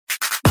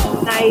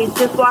I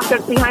just walked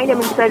up behind him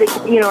and said,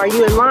 are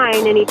you in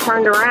line? And he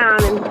turned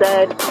around and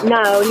said,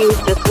 no, he was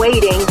just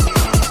waiting.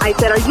 I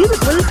said, are you the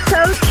blues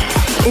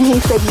coach? And he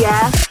said,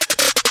 yes.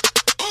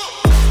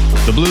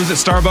 The blues at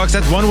Starbucks,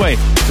 that's one way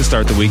to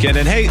start the weekend.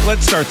 And hey,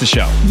 let's start the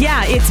show.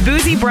 Yeah, it's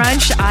Boozy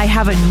Brunch. I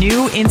have a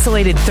new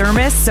insulated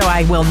thermos, so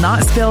I will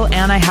not spill,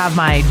 and I have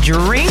my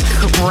drink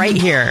right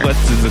here.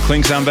 Does the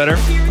clink sound better?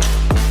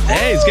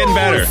 Hey, it's getting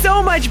better.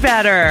 So much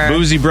better.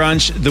 Boozy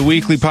Brunch, the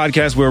weekly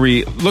podcast where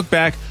we look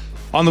back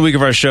on the week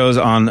of our shows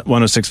on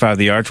 106.5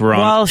 The Arch. We're on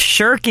while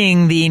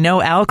shirking the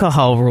no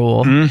alcohol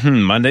rule.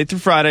 Monday through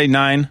Friday,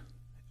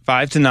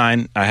 5 to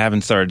 9. I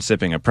haven't started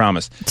sipping, I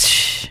promise.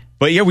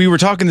 But yeah, we were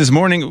talking this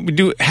morning. We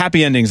do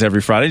happy endings every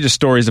Friday, just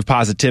stories of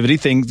positivity,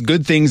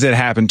 good things that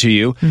happened to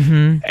you.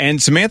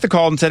 And Samantha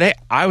called and said, hey,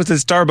 I was at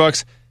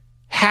Starbucks,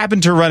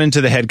 happened to run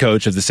into the head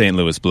coach of the St.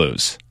 Louis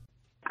Blues.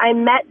 I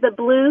met the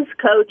blues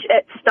coach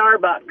at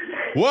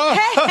Starbucks. Whoa!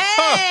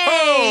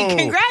 Hey,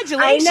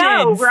 congratulations. I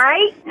know,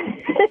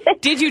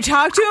 right? Did you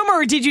talk to him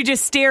or did you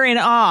just stare in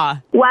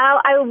awe?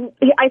 Well,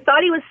 I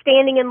thought he was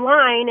standing in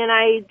line, and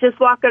I just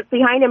walked up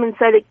behind him and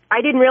said,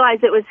 I didn't realize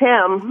it was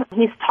him.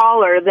 He's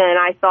taller than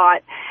I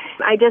thought.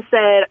 I just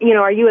said,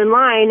 are you in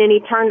line? And he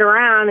turned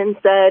around and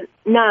said,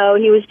 no,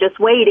 he was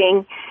just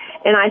waiting.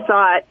 And I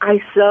thought,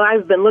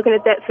 I've been looking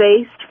at that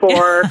face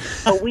for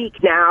a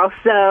week now.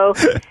 So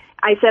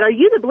I said, are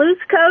you the blues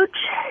coach?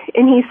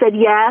 And he said,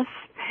 yes.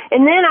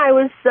 And then I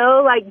was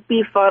so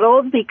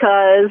befuddled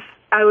because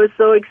I was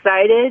so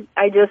excited.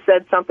 I just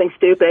said something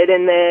stupid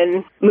and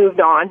then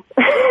moved on.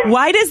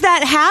 Why does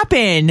that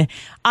happen?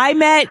 I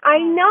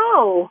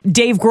know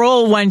Dave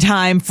Grohl one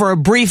time for a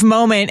brief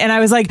moment, and I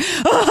was like,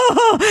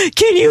 oh,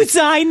 can you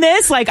sign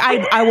this?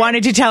 I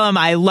wanted to tell him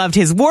I loved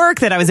his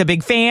work, that I was a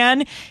big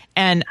fan,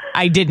 and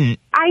I didn't.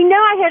 I know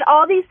I had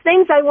all these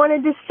things I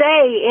wanted to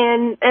say,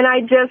 and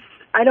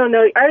I don't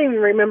know. I don't even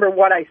remember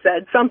what I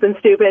said. Something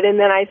stupid. And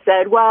then I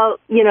said, well,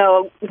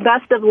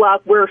 best of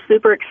luck. We're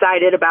super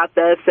excited about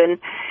this. And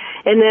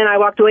then I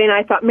walked away and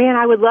I thought, man,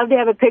 I would love to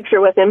have a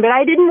picture with him, but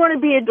I didn't want to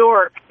be a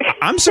dork.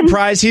 I'm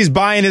surprised he's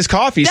buying his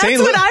coffee. That's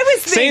what I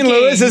was thinking. St.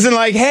 Louis isn't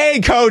like, hey,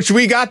 coach,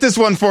 we got this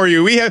one for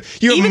you. Even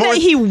that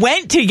he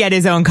went to get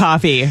his own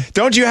coffee.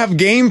 Don't you have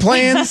game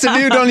plans to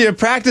do? Don't you have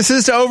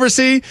practices to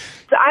oversee?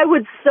 I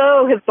would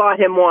so have bought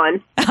him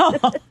one.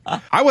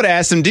 I would have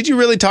asked him, did you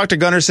really talk to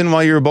Gunnarsson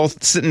while you were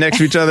both sitting next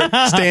to each other,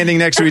 standing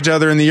next to each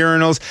other in the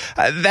urinals?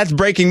 That's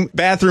breaking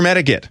bathroom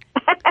etiquette.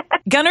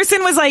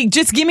 Gunnarsson was like,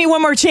 just give me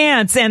one more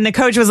chance. And the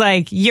coach was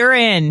like, you're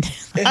in.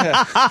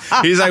 Yeah.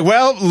 He's like,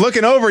 well,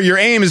 looking over, your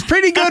aim is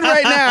pretty good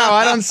right now.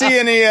 I don't see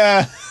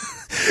any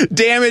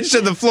damage to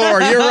the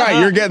floor. You're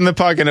right. You're getting the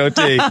puck in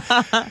OT.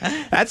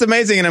 That's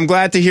amazing. And I'm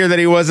glad to hear that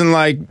he wasn't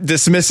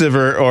dismissive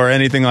or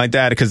anything like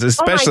that, because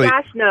especially oh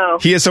my gosh, no.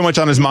 He has so much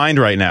on his mind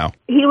right now.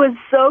 He was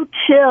so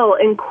chill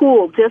and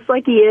cool, just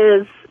like he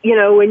is,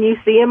 when you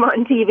see him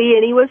on TV.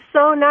 And he was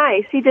so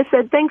nice. He just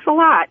said, thanks a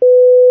lot.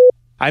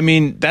 I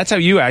mean, that's how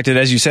you acted,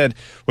 as you said,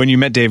 when you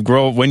met Dave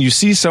Grohl. When you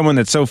see someone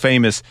that's so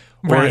famous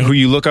or who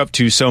you look up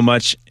to so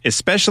much,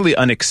 especially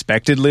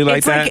unexpectedly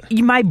like that.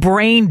 Like my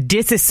brain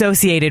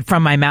disassociated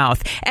from my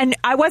mouth. And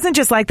I wasn't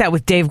just like that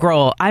with Dave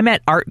Grohl. I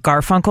met Art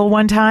Garfunkel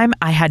one time.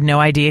 I had no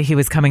idea he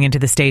was coming into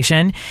the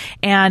station.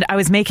 And I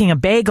was making a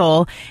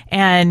bagel,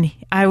 and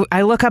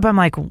I look up, I'm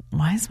like,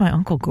 why is my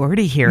Uncle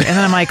Gordy here? And then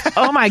I'm like,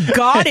 oh my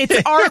God,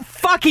 it's Art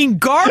fucking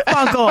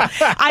Garfunkel.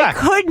 I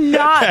could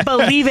not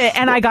believe it.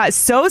 And I got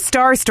so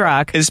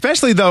starstruck.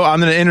 Especially though, I'm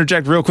going to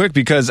interject real quick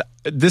because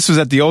this was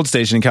at the old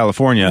station in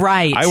California.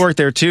 Right. I worked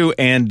there too.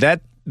 And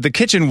the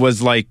kitchen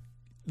was like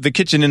the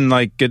kitchen in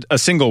a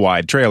single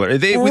wide trailer.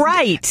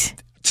 Right.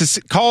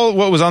 To call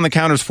what was on the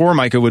counters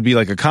Formica would be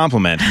like a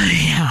compliment.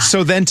 Yeah.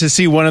 So then to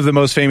see one of the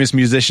most famous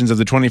musicians of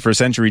the 21st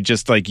century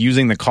just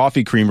using the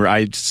coffee creamer,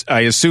 I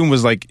assume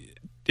was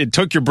it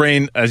took your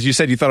brain, as you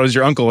said, you thought it was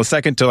your uncle, a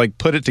second to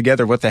put it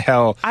together. What the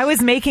hell? I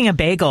was making a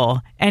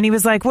bagel, and he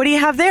was like, what do you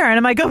have there? And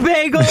I'm like, a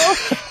bagel.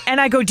 And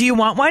I go, do you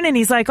want one? And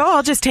he's like, oh,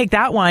 I'll just take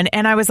that one.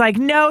 And I was like,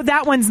 no,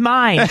 that one's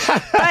mine.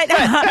 But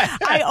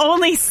I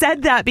only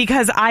said that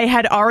because I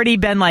had already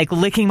been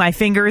licking my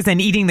fingers and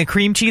eating the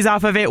cream cheese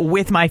off of it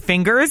with my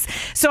fingers.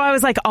 So I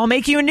was like, I'll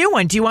make you a new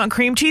one. Do you want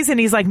cream cheese? And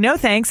he's like, no,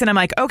 thanks. And I'm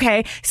like,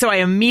 okay. So I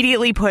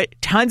immediately put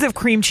tons of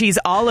cream cheese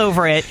all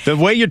over it. The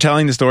way you're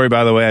telling the story,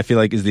 by the way, I feel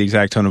like is the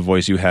exact tone of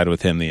voice you had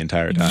with him the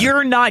entire time.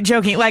 You're not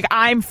joking.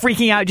 I'm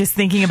freaking out just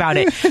thinking about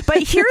it. But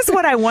here's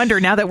what I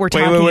wonder now that we're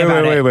talking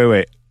about it.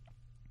 Wait.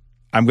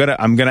 I'm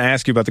gonna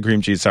ask you about the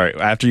cream cheese. Sorry,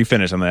 after you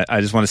finish, I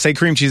just want to say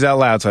cream cheese out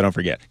loud so I don't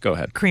forget. Go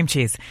ahead. Cream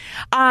cheese.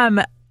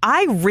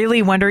 I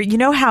really wonder. You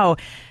know how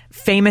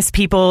famous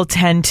people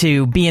tend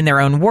to be in their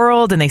own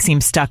world and they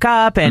seem stuck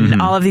up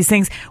and all of these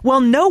things.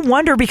 Well, no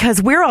wonder,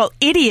 because we're all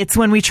idiots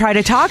when we try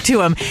to talk to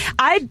them.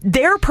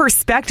 Their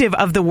perspective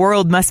of the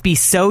world must be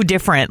so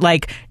different.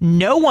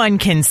 No one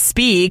can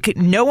speak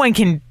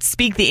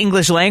the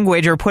English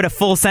language or put a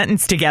full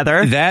sentence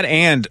together. That,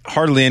 and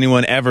hardly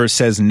anyone ever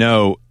says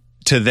no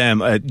to them.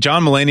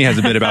 John Mulaney has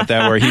a bit about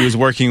that where he was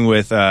working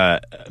with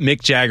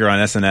Mick Jagger on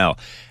SNL.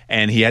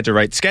 and he had to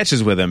write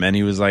sketches with him. And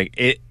he was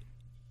like,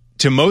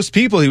 to most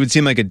people, he would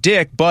seem like a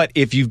dick. But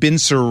if you've been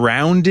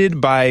surrounded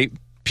by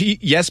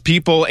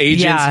people,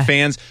 agents,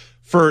 fans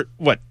for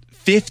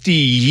 50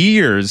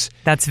 years.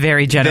 That's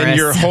very generous. Then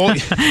your whole.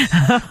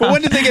 Well,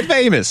 when did they get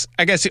famous?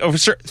 I guess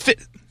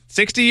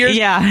 60 years?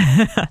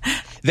 Yeah.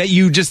 That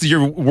your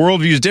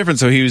worldview is different.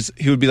 So he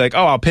would be like,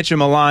 oh, I'll pitch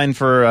him a line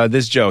for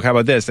this joke. How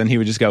about this? And he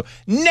would just go,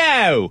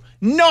 no,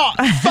 not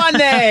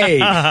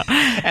funny.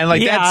 And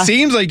that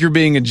seems like you're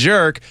being a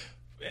jerk.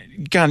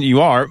 God,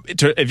 you are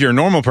if you're a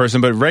normal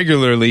person, but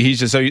regularly he's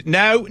just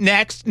no,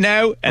 next,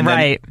 no. And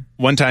then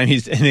one time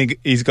he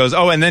goes,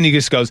 oh, and then he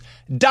just goes,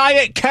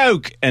 Diet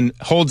Coke, and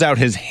holds out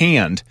his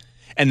hand.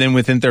 And then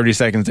within 30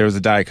 seconds, there was a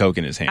Diet Coke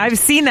in his hand. I've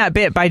seen that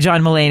bit by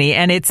John Mulaney,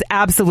 and it's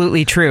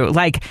absolutely true.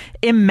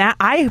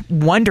 I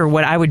wonder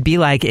what I would be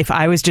like if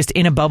I was just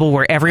in a bubble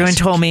where everyone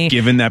told me,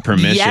 given that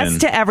permission, yes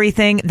to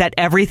everything, that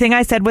everything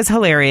I said was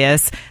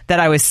hilarious, that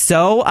I was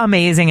so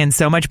amazing and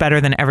so much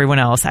better than everyone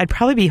else. I'd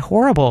probably be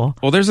horrible.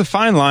 Well, there's a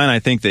fine line, I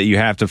think, that you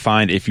have to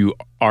find if you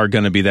are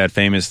going to be that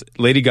famous.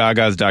 Lady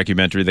Gaga's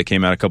documentary that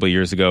came out a couple of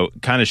years ago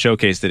kind of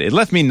showcased it. It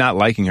left me not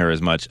liking her as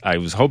much. I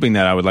was hoping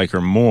that I would like her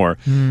more.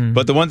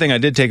 But the one thing I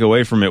did take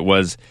away from it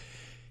was,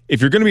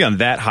 if you're going to be on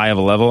that high of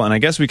a level, and I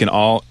guess we can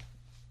all...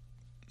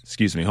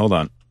 Excuse me, hold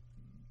on.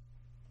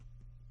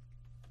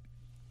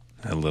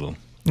 A little...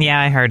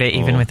 Yeah, I heard it,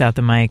 even without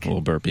the mic. A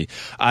little burpy.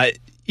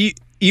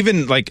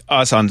 Even like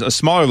us on a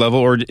smaller level,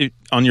 or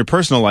on your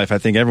personal life, I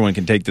think everyone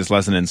can take this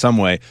lesson in some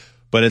way.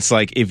 But it's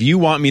like, if you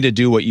want me to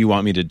do what you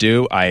want me to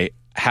do, I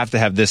have to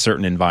have this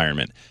certain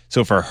environment.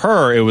 So for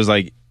her, it was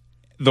like,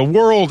 the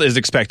world is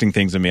expecting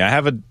things of me. I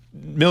have a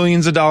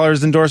millions of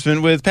dollars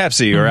endorsement with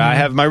Pepsi, or I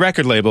have my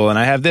record label, and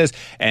I have this.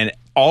 And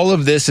all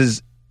of this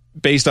is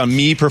based on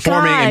me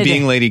performing and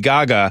being Lady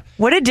Gaga.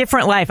 What a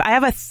different life. I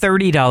have a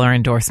 $30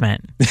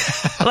 endorsement.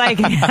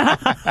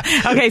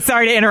 Okay,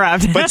 sorry to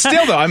interrupt. But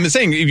still, though, I'm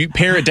saying, if you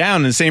pare it down,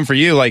 and the same for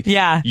you,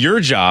 your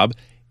job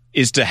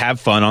is to have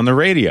fun on the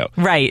radio.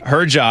 Right.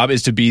 Her job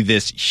is to be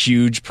this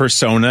huge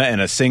persona and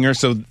a singer.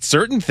 So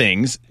certain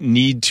things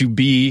need to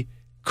be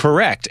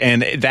correct.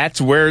 And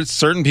that's where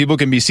certain people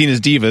can be seen as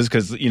divas,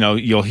 because,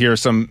 you'll hear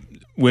some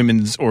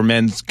women's or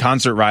men's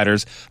concert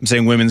riders. I'm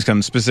saying women's,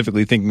 I'm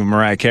specifically thinking of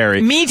Mariah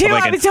Carey. Me too.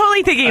 I was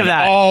totally thinking of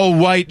that. All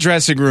white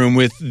dressing room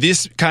with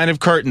this kind of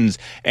curtains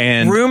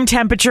and room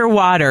temperature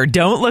water.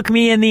 Don't look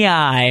me in the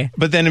eye.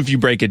 But then if you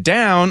break it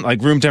down,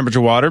 like room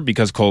temperature water,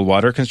 because cold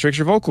water constricts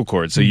your vocal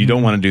cords. So you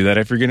don't want to do that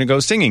if you're going to go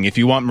singing. If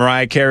you want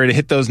Mariah Carey to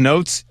hit those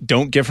notes,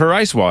 don't give her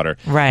ice water.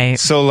 Right.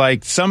 So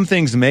some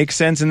things make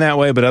sense in that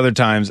way, but other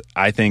times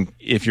I think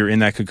if you're in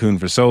that cocoon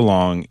for so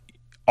long,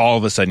 all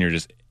of a sudden you're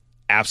just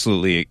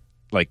absolutely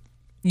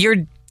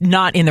you're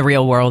not in the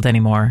real world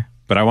anymore.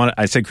 But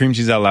I said cream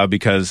cheese out loud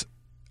because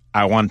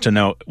I want to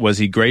know, was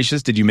he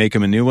gracious? Did you make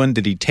him a new one?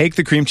 Did he take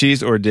the cream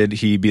cheese, or did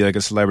he be like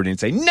a celebrity and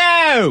say,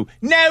 no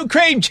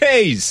cream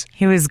cheese?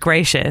 He was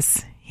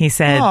gracious. He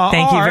said,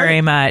 thank you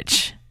very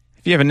much.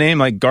 If you have a name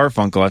like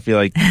Garfunkel, I feel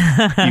like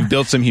you've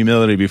built some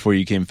humility before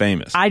you became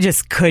famous. I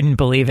just couldn't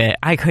believe it.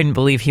 I couldn't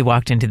believe he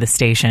walked into the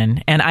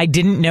station, and I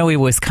didn't know he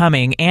was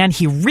coming, and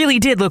he really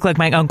did look like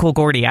my Uncle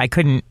Gordy. I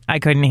couldn't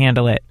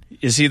handle it.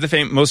 Is he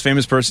the most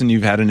famous person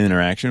you've had an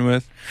interaction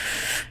with?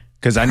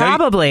 Because I know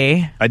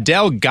probably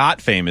Adele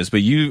got famous,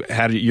 but you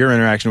had your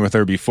interaction with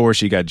her before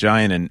she got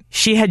giant, and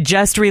she had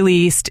just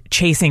released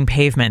 "Chasing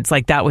Pavements,"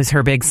 that was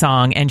her big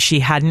song, and she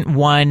hadn't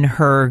won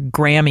her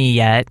Grammy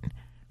yet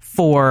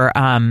for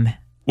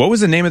what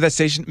was the name of that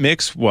station?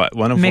 Mix what?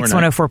 104.9. Mix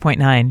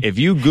 104.9. If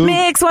you Google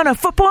Mix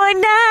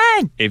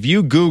 104.9, if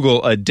you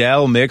Google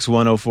Adele Mix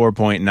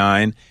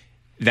 104.9,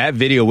 that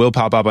video will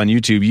pop up on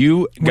YouTube.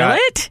 Will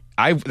it?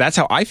 That's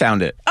how I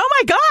found it. Oh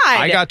my God.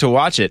 I got to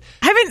watch it.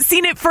 I haven't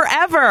seen it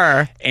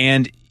forever.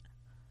 And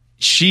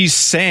she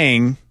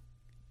sang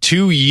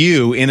to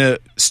you in a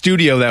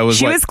studio that was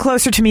She was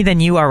closer to me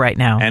than you are right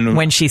now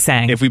when she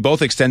sang. If we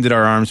both extended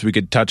our arms, we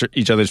could touch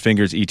each other's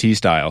fingers E.T.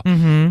 style.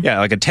 Mm-hmm. Yeah,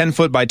 like a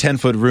 10-foot by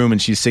 10-foot room,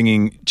 and she's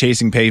singing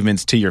Chasing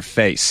Pavements to your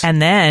face.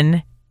 And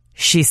then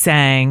she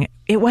sang,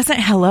 it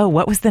wasn't Hello.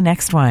 What was the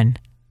next one?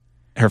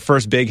 Her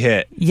first big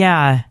hit.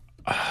 Yeah.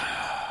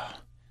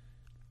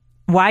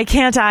 Why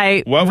can't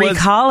I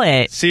recall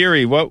it?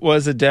 Siri, what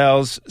was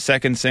Adele's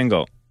second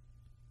single?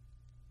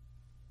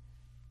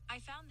 I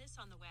found this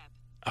on the web.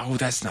 Oh,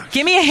 that's not...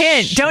 Give me a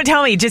hint. Don't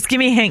tell me. Just give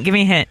me a hint. Give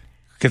me a hint.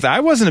 Because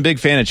I wasn't a big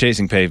fan of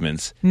Chasing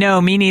Pavements.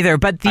 No, me neither.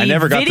 But I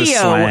never got the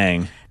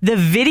slang. The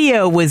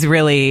video was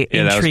really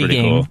intriguing. That was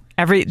pretty cool.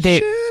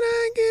 Should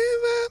I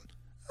give up?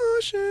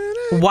 Or should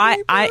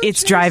I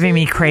it's driving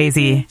me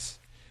crazy.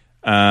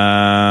 Oh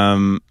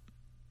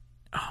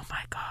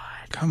my God.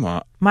 Come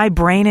on. My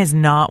brain is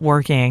not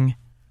working.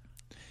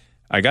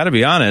 I got to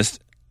be honest.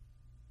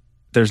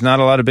 There's not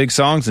a lot of big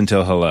songs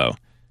until Hello.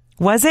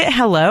 Was it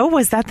Hello?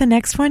 Was that the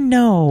next one?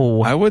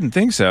 No. I wouldn't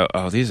think so.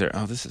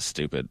 This is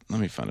stupid.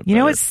 Let me find it. You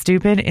know what's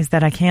stupid is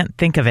that I can't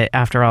think of it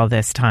after all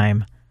this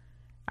time.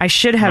 I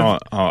should have. No,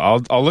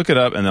 I'll look it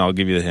up and then I'll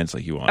give you the hints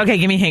like you want. Okay,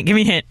 give me a hint. Give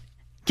me a hint.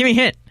 Give me a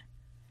hint.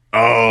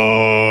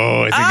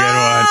 Oh, it's a good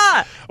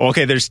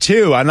Okay, there's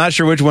two. I'm not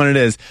sure which one it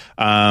is. Do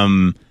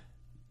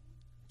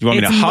you want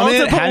me to hum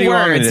it? How do you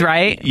want me to?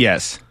 Right?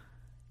 Yes.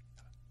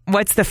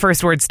 What's the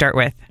first word start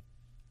with?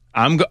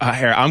 I'm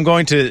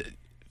going to.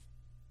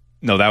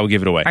 No, that will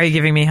give it away. Are you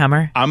giving me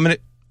Hummer? I'm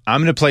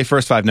gonna play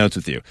first 5 notes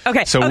with you.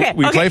 Okay. So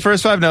we play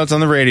first 5 notes on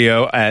the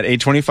radio at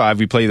 8:25.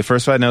 We play the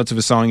first 5 notes of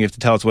a song. You have to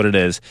tell us what it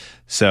is.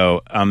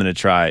 So I'm gonna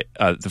try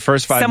the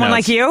first 5 Someone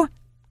notes. like you?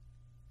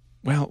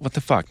 Well, what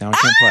the fuck? Now I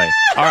can't play.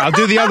 All right, I'll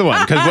do the other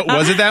one. Because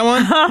was it that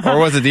one? Or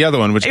was it the other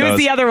one? Which It was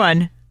the other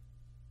one.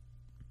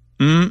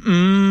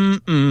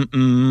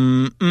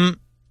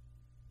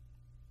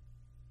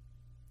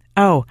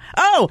 Oh.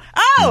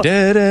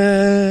 Da,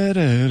 da,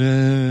 da,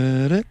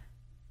 da, da.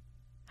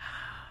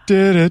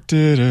 Da, da,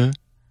 da, da.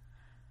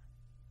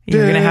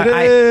 You're gonna have.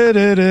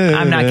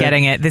 I'm not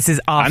getting it. This is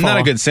awful. I'm not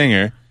a good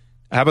singer.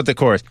 How about the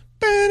chorus?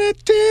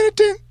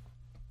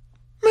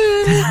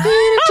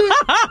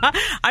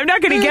 I'm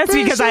not going to guess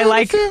because I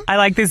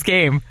like this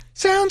game.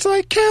 Sounds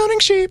like counting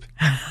sheep.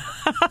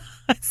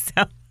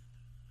 So,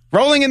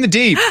 Rolling in the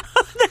deep.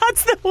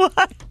 that's the one.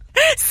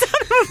 Son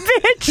of a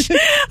bitch.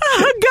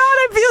 Oh, God,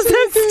 I feel so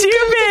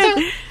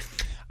stupid.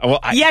 Well,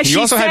 you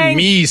also had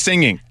me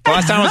singing. The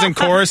last time I was in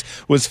chorus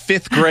was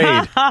 5th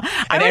grade,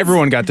 and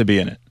everyone got to be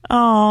in it.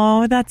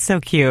 Oh, that's so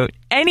cute.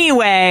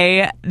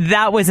 Anyway,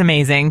 that was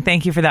amazing.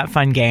 Thank you for that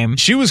fun game.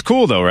 She was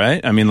cool, though, right?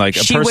 I mean, like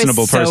a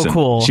personable person. So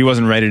cool. She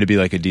wasn't ready to be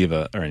like a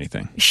diva or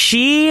anything.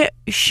 She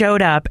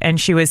showed up, and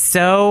she was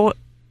so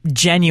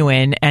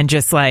genuine and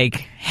just like,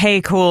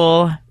 hey,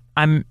 cool,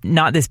 I'm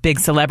not this big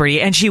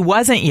celebrity. And she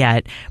wasn't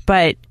yet,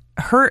 but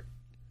her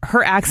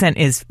accent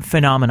is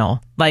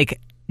phenomenal. Like,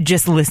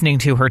 just listening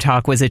to her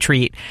talk was a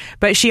treat.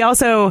 But she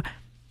also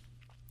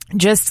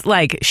just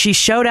like, she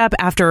showed up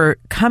after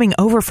coming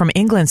over from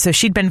England. So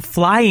she'd been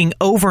flying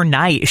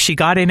overnight. She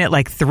got in at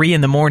like 3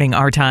 a.m.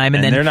 our time.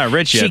 And then they're not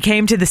rich yet. She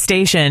came to the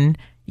station.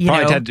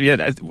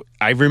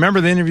 I remember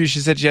the interview. She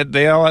said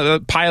they all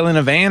pile in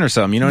a van or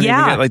something. You don't even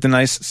get like the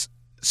nice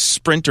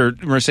Sprinter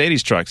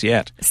Mercedes trucks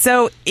yet.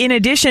 So in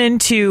addition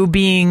to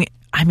being,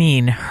 I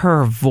mean,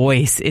 her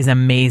voice is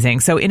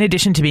amazing. So in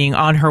addition to being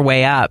on her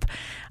way up,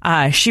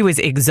 she was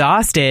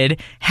exhausted,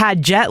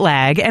 had jet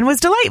lag, and was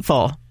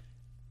delightful.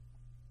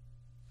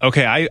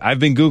 Okay, I've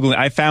been Googling.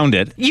 I found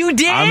it. You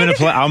did? I'm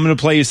gonna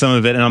play you some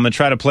of it, and I'm gonna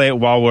try to play it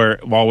while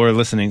we're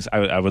listening.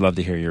 I would love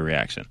to hear your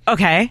reaction.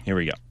 Okay. Here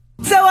we go.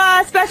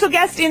 So, special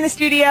guest in the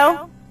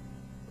studio.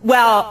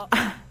 Well,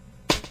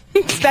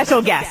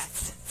 special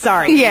guests.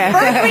 Sorry. Yeah.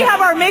 First, we have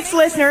our mixed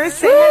listeners.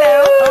 Say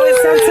hello. Oh, it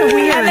sounds so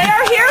weird. And they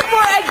are here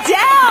for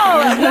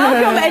Adele.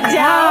 Welcome,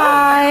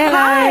 Adele.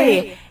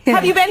 Hi.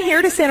 Have you been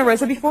here to Santa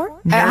Rosa before?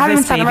 I haven't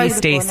been Santa Rosa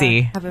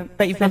Stacey. No.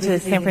 But you've been to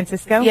San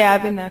Francisco? Yeah,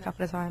 I've been there a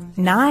couple of times.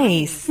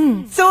 Nice.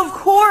 So, of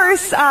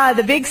course,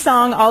 the big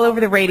song all over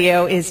the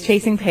radio is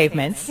Chasing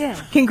Pavements. Yeah.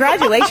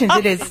 Congratulations.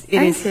 It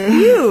is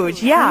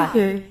huge. Yeah. Thank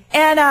you.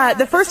 And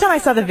the first time I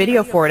saw the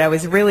video for it, I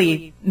was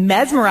really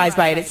mesmerized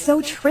by it. It's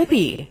so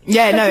trippy.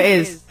 Yeah, no, it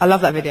is. I love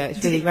that video.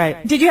 It's really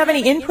great. Did you have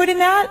any input in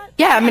that?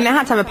 Yeah, I mean, it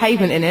had to have a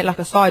pavement in it, like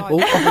a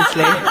sidewalk,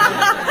 obviously.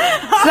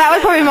 So that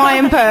was probably my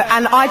input.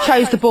 And I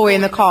chose the boy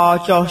in the car,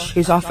 Josh,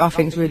 who's I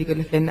think is really good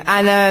looking.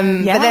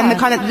 And but then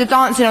the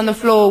dancing on the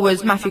floor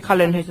was Matthew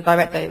Cullen, who's the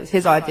director. It was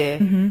his idea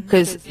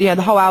because the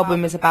whole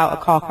album is about a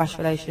car crash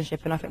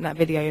relationship, and I think that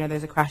video,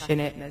 there's a crash in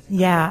it, and there's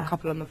a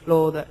couple on the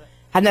floor that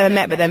had never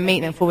met, but then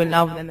meet and fall in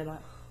love, and then they're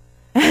like,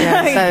 the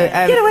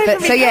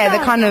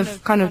kind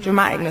of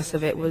dramaticness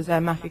of it was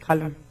Matthew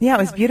Cullen. Yeah, it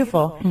was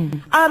beautiful.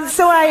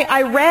 So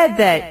I read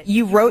that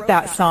you wrote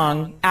that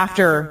song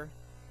after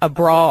a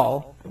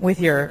brawl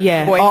with your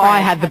boyfriend. Oh, I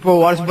had the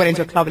brawl. I just went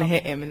into a club and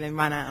hit him and then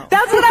ran out.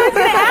 That's what I was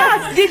going to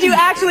ask. Did you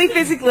actually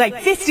physically,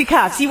 like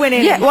fisticuffs? You went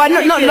in. Yeah, well,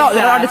 not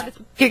that. I just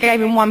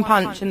gave him one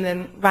punch and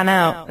then ran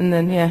out and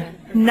then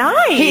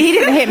Nice. He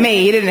didn't hit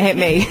me. He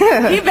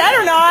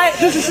better not.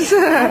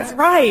 That's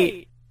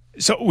right.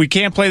 So we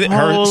can't play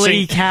her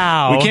sing.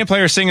 Cow. We can't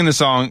play her singing the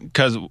song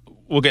because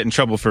we'll get in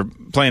trouble for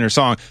playing her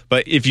song.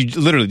 But if you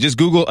literally just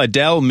Google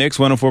Adele Mix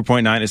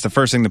 104.9, it's the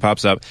first thing that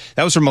pops up.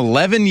 That was from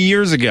 11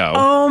 years ago.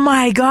 Oh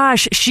my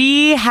gosh.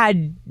 She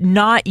had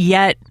not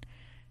yet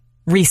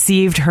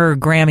received her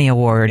Grammy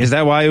Award. Is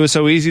that why it was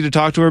so easy to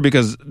talk to her?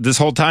 Because this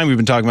whole time we've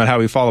been talking about how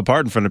we fall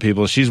apart in front of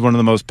people. She's one of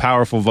the most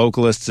powerful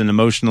vocalists and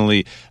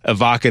emotionally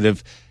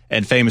evocative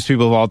and famous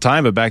people of all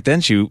time. But back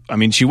then, she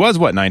was,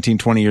 19,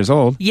 20 years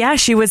old? Yeah,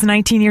 she was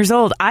 19 years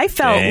old. I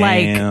felt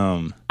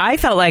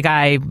like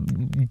I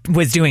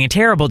was doing a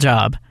terrible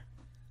job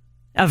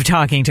of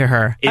talking to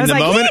her. In the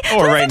moment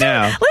or right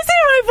now? Listen to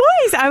my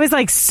voice. I was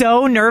like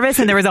so nervous,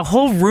 and there was a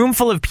whole room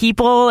full of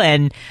people,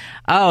 and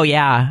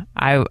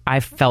I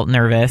felt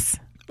nervous.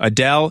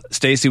 Adele,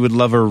 Stacey would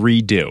love a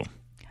redo.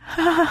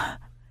 Hi,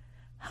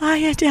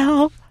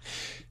 Adele.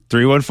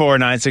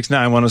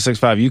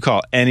 314-969-1065. You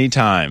call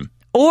anytime.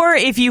 Or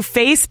if you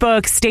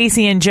Facebook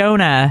Stacey and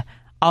Jonah,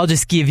 I'll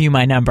just give you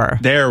my number.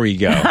 There we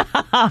go.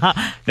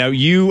 Now,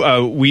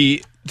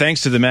 we,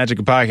 thanks to the magic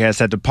of podcasts,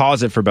 had to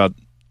pause it for about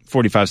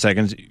 45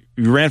 seconds.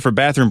 You ran for a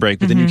bathroom break,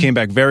 but then you came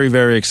back very,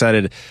 very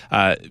excited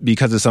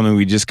because of something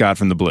we just got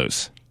from the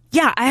Blues.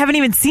 Yeah, I haven't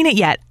even seen it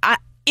yet.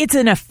 It's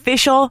an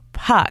official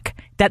puck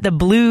that the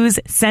Blues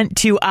sent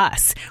to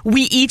us.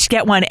 We each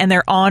get one, and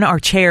they're on our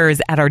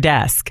chairs at our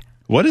desk.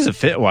 What does it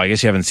fit? Well, I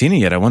guess you haven't seen it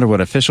yet. I wonder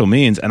what official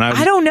means. And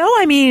I don't know.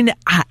 I mean,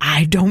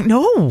 I don't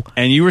know.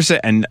 And you were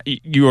saying, and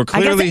you were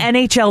clearly I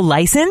guess NHL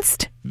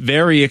licensed.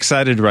 Very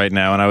excited right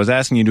now. And I was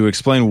asking you to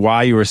explain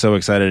why you were so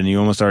excited, and you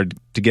almost started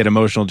to get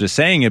emotional just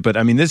saying it. But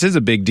I mean, this is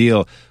a big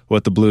deal.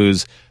 What the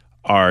Blues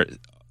are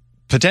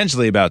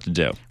potentially about to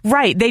do.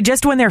 Right. They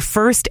just won their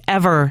first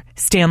ever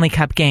Stanley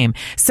Cup game.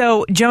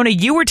 So, Jonah,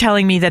 you were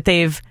telling me that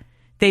they've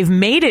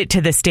made it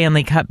to the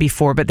Stanley Cup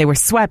before, but they were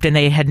swept and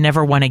they had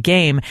never won a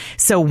game.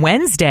 So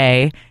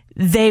Wednesday,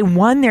 they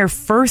won their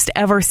first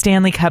ever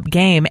Stanley Cup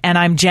game. And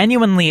I'm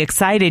genuinely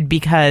excited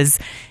because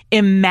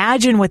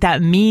imagine what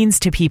that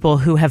means to people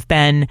who have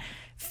been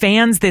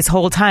fans this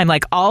whole time.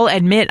 Like, I'll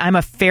admit I'm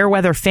a fair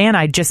weather fan.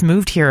 I just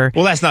moved here.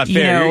 Well, that's not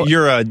fair.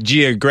 You're a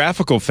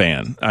geographical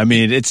fan. I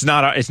mean, it's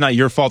not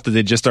your fault that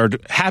they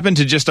happened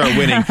to just start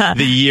winning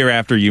the year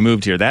after you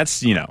moved here.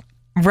 That's,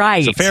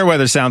 Right. So fair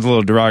weather sounds a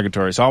little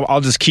derogatory, so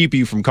I'll just keep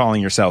you from calling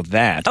yourself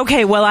that.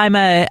 Okay, well, I'm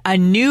a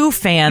new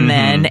fan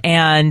then,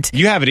 and...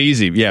 You have it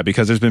easy, yeah,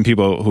 because there's been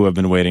people who have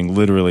been waiting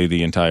literally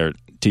the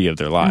entirety of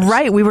their lives.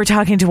 Right. We were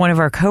talking to one of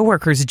our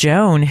coworkers,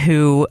 Joan,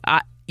 who...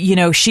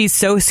 she's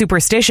so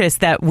superstitious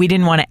that we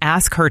didn't want to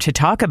ask her to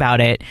talk about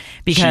it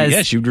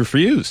because she would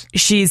refuse.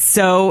 She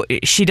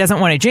doesn't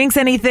want to jinx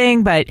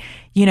anything, but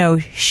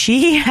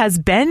she has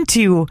been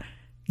to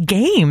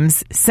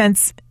games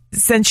since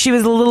she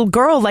was a little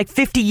girl, like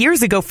 50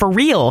 years ago, for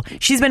real.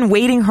 She's been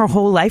waiting her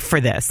whole life for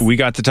this. We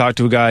got to talk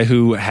to a guy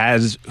who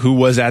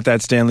was at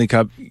that Stanley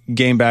Cup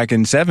game back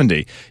in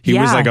 70. He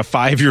was like a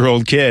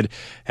 5-year-old kid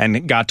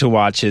and got to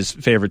watch his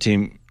favorite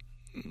team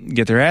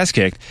get their ass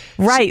kicked.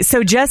 Right.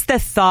 So just the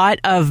thought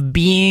of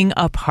being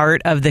a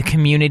part of the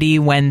community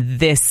when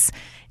this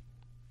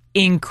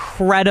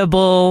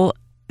incredible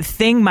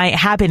thing might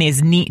happen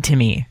is neat to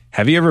me.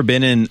 Have you ever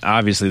been in,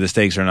 obviously the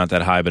stakes are not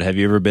that high, but have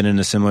you ever been in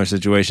a similar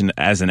situation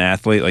as an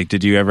athlete? Like,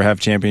 did you ever have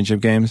championship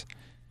games?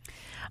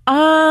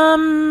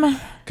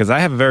 Because I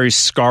have a very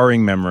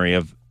scarring memory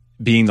of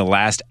being the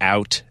last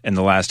out and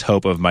the last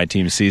hope of my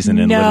team's season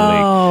in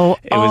Little League.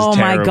 It was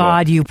terrible. My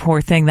God, you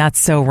poor thing. That's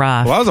so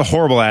rough. Well, I was a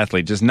horrible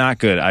athlete, just not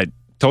good. I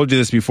told you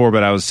this before,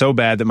 but I was so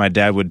bad that my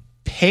dad would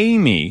pay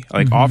me,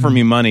 offer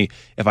me money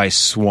if I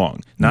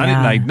swung.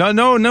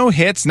 No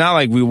hits, not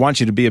like we want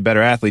you to be a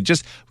better athlete,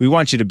 just we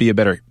want you to be a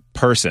better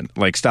person.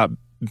 Like, stop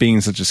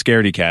being such a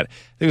scaredy cat. I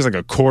think it was like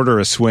a quarter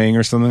a swing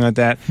or something like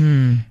that.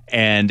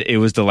 And it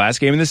was the last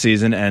game of the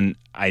season, and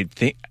I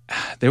think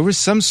there was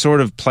some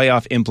sort of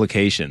playoff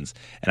implications,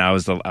 and I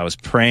was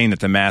praying that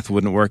the math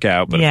wouldn't work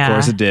out, but of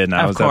course it did, and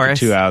I was up for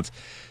 2 outs,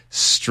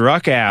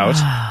 struck out.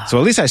 So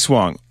at least I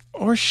swung.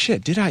 Or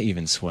shit, did I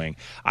even swing?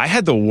 I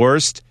had the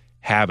worst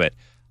habit.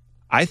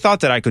 I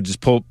thought that I could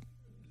just pull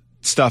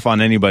stuff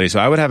on anybody, so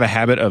I would have a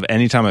habit of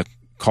any time I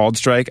called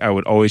strike, I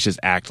would always just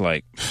act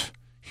like,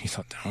 you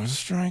thought that was a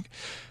strike?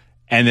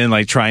 And then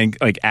try and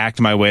act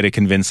my way to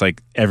convince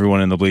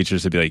everyone in the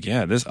bleachers to be like,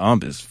 yeah, this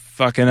ump is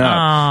fucking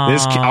up.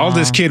 All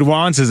this kid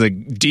wants is a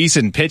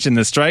decent pitch in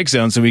the strike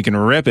zone so we can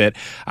rip it.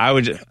 I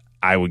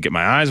would get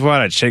my eyes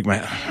wide. I'd shake my,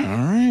 all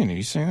right,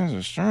 you say that's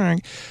a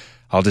strike.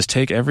 I'll just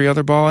take every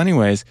other ball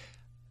anyways.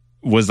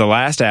 Was the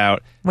last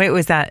out. Wait,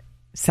 was that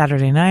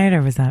Saturday night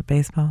or was that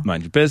baseball?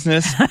 Mind your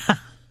business.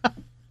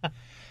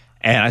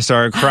 And I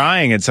started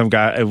crying, and some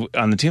guy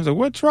on the team's like,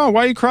 what's wrong?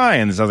 Why are you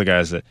crying? And this other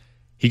guy said,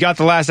 he got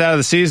the last out of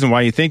the season.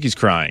 Why do you think he's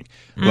crying?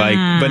 But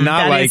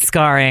not that is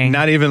scarring.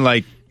 Not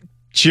even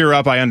cheer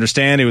up, I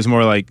understand. It was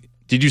more like,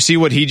 did you see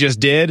what he just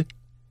did?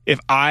 If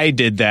I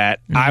did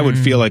that, I would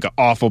feel like an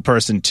awful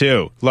person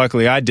too.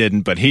 Luckily, I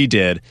didn't, but he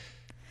did.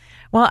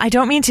 Well, I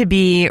don't mean to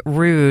be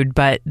rude,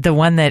 but the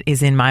one that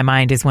is in my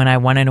mind is when I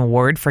won an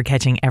award for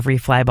catching every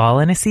fly ball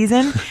in a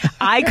season.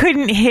 I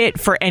couldn't hit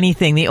for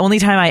anything. The only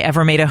time I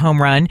ever made a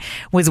home run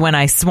was when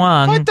I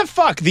swung. What the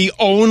fuck? The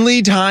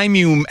only time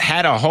you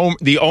had a home...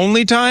 The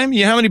only time?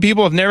 You know how many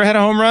people have never had a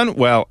home run?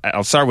 Well,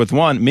 I'll start with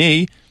one.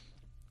 Me.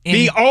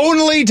 The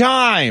only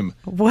time!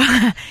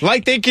 What?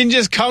 Like they can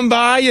just come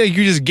by,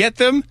 you just get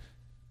them?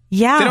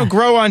 Yeah. They don't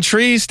grow on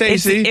trees,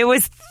 Stacey. It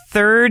was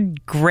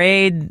third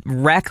grade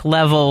rec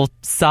level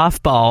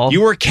softball.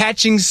 You were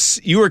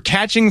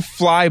catching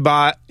fly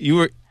ball. You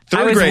were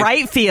third grade. I was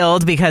right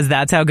field because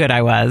that's how good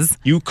I was.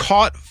 You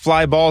caught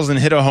fly balls and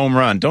hit a home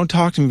run. Don't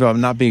talk to me about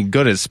not being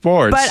good at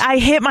sports. But I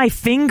hit my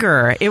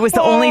finger. It was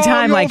the only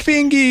time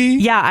fingy.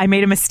 Yeah, I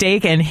made a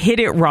mistake and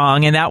hit it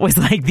wrong, and that was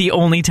the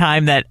only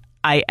time that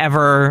I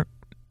ever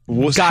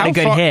got a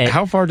good hit.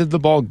 How far did the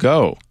ball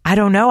go? I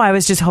don't know. I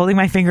was just holding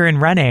my finger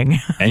and running.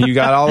 And you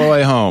got all the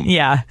way home.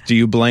 Yeah. Do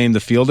you blame the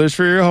fielders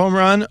for your home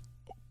run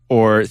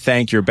or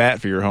thank your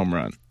bat for your home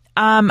run?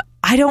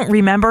 I don't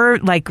remember,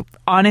 like,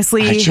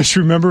 honestly. I just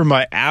remember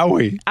my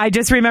owie. I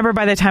just remember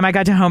by the time I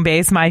got to home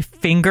base, my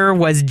finger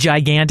was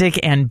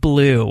gigantic and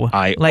blue.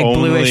 I like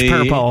only bluish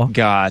purple.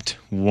 got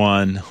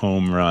one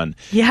home run.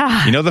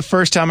 Yeah. You know the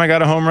first time I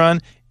got a home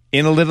run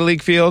in a Little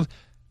League field?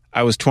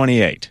 I was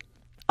 28.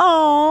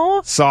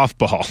 Oh.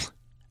 Softball.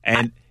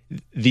 And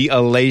the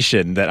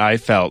elation that I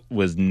felt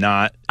was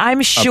not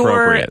I'm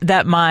sure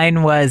that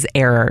mine was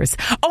errors.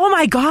 Oh,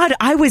 my God.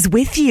 I was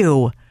with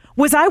you.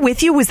 Was I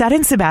with you? Was that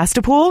in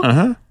Sebastopol?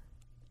 Uh-huh.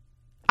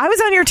 I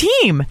was on your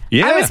team.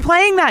 Yeah. I was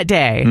playing that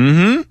day.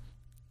 Mm-hmm.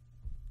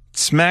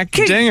 Smack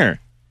dinger.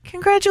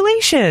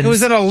 Congratulations. It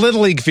was at a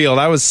Little League field.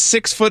 I was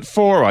 6'4".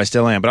 Well, I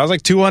still am, but I was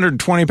like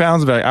 220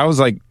 pounds back. I was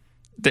like,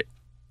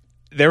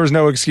 there was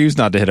no excuse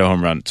not to hit a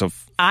home run. So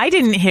I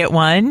didn't hit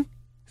one.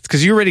 It's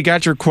because you already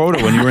got your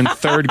quota when you were in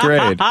third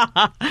grade.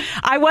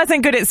 I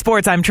wasn't good at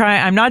sports. I'm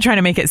not trying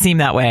to make it seem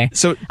that way.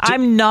 So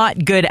I'm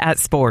not good at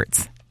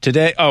sports.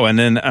 Today, and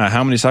then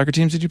how many soccer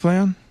teams did you play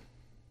on?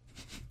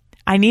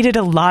 I needed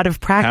a lot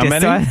of practice.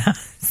 How many? So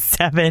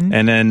 7.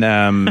 And then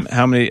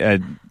how many?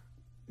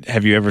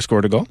 Have you ever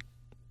scored a goal?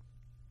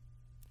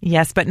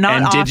 Yes, but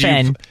not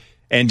often.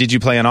 Did you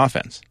play on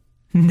offense?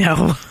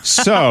 No.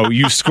 So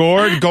you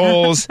scored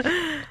goals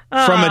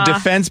from a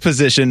defense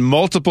position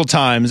multiple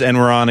times and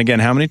were on, again,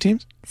 how many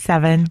teams?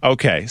 7.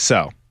 Okay,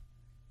 so.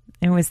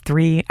 It was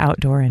 3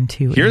 outdoor and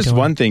 2 Here's indoor.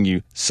 one thing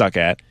you suck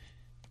at.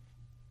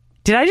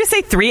 Did I just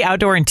say 3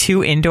 outdoor and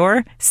 2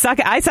 indoor?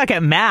 I suck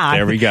at math.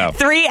 There we go.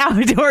 3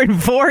 outdoor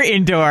and 4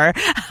 indoor.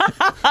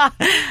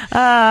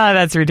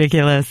 That's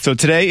ridiculous. So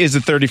today is the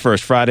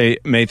 31st, Friday,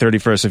 May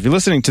 31st. So if you're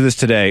listening to this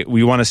today,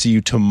 we want to see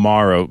you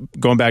tomorrow.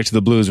 Going back to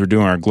the Blues, we're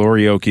doing our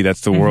Glorioke.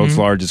 That's the world's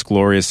largest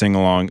Gloria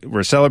sing-along.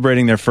 We're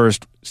celebrating their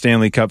first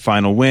Stanley Cup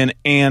final win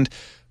and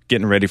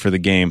getting ready for the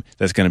game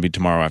that's going to be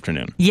tomorrow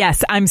afternoon.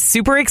 Yes, I'm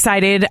super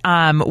excited.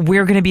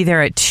 We're going to be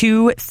there at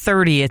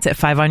 2:30. It's at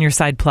 5 on Your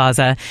Side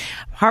Plaza.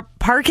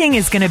 Parking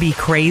is going to be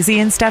crazy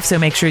and stuff, so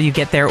make sure you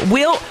get there.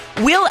 We'll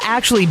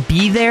actually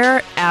be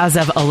there as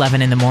of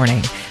 11 in the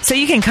morning. So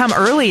you can come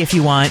early if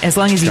you want, as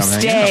long as you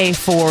stay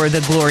for the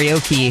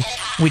Glorioke,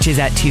 which is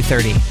at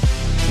 2:30.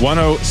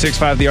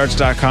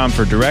 1065thearts.com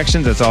for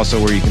directions. That's also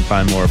where you can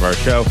find more of our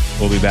show.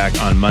 We'll be back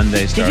on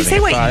Monday starting Did you say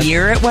at what 5.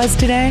 year it was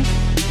today?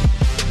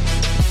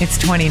 It's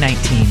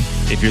 2019.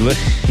 If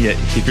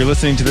you're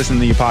listening to this in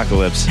the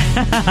apocalypse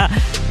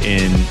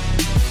in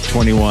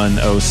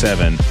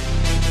 2107,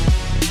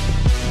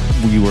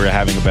 we were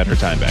having a better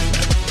time back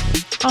then.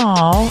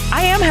 Oh,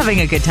 I am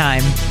having a good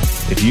time.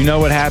 If you know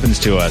what happens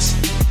to us,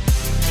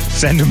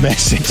 send a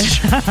message.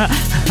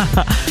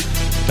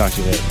 Talk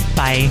to you later.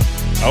 Bye.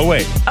 Oh,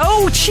 wait.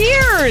 Oh,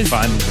 cheers.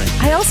 Fine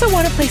drink. I also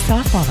want to play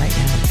softball right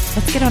now.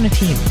 Let's get on a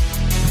team.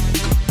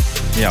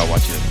 Yeah, I'll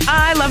watch you.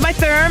 I love my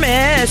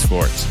thermos.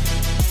 Sports.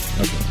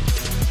 Okay.